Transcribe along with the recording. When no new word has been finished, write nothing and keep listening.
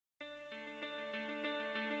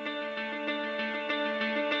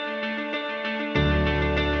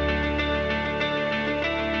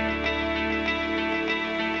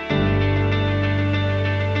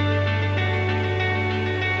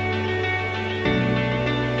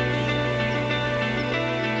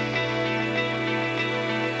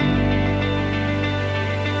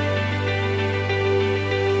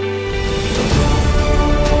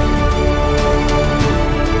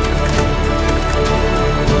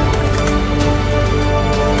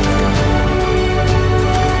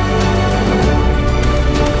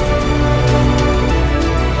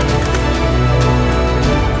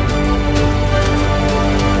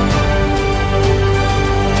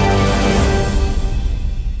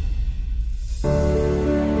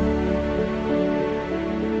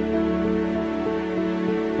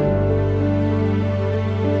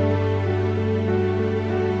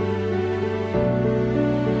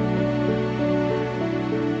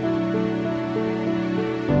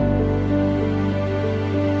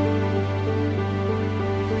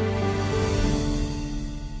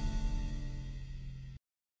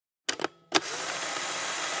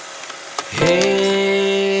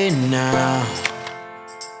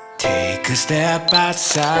a step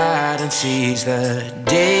outside and seize the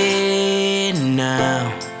day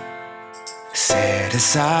now. Set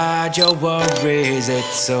aside your worries,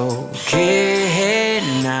 it's okay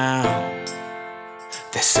now.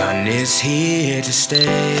 The sun is here to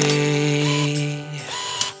stay.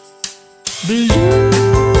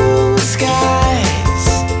 Blue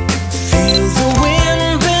skies, feel the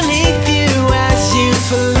wind beneath you as you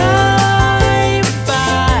fly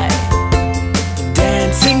by.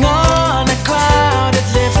 Dancing on a cloud, it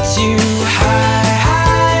lifts you high,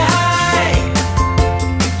 high, high.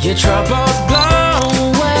 Your troubles blow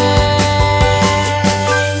away.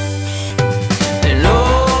 And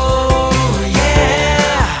oh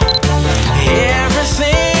yeah,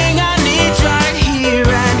 everything I need's right here.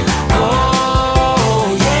 And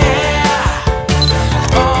oh yeah,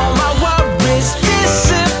 all my worries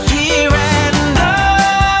disappear. And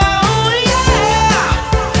oh yeah,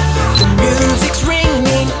 the music's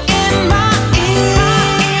ringing in my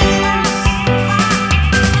ears.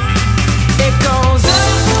 It goes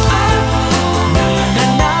up, up, na na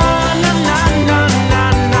na na na na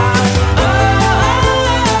na. Oh,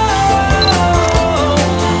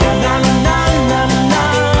 na na na na na.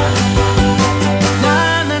 Na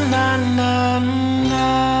na na na na.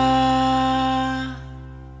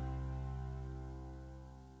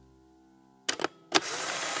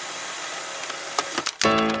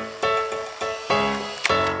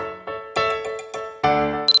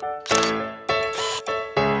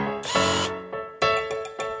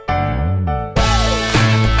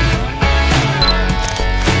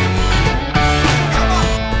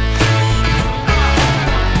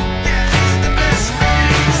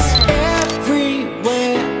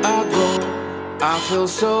 Everywhere I go, I feel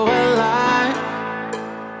so alive.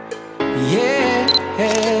 Yeah,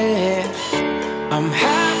 I'm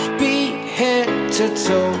happy head to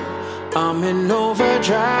toe. I'm in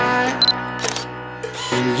overdrive.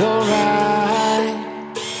 Feel alright.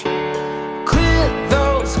 Clear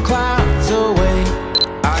those clouds away.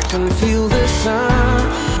 I can feel the sun.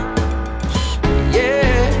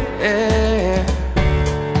 Yeah.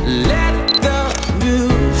 Let the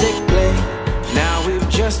music play. Now we've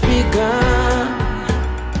just begun.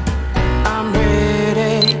 I'm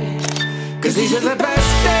ready, 'cause these are the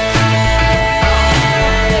best days.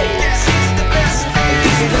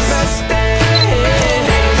 These are the best days.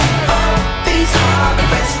 Oh, these are the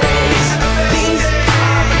best days. These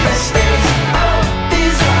are the best days. Oh,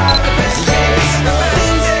 these are the best days.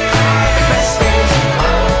 These are the best days.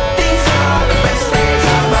 Oh, these are the best days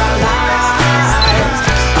of our lives.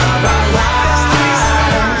 Of our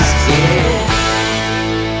lives. Yeah.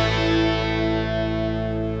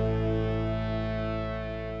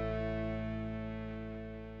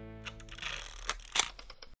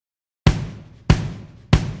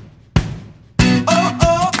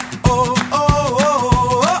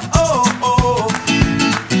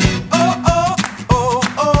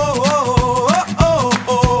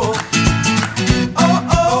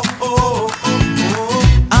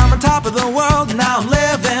 I'm on top of the world, now I'm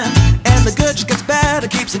living, and the good just gets better,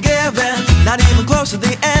 keeps on giving. Not even close to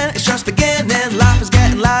the end, it's just beginning. Life is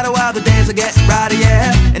getting lighter while the days are getting brighter,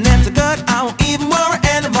 yeah. And it's so good, I won't even worry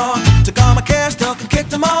anymore. Took all my cares, took and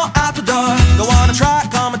kicked them all out the door. Go on and try,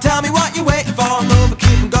 come and tell me what you're waiting for. Move and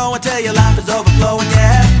keep 'em going till your life is overflowing,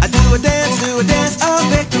 yeah. I do a dance of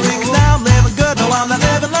victory, 'cause now I'm living good, no I'm not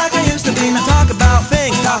living like I used to be. Now talk about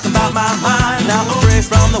things, talk about my mind. Now I'm free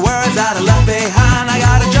from the words that I left behind. I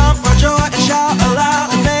gotta jump for joy and shout aloud.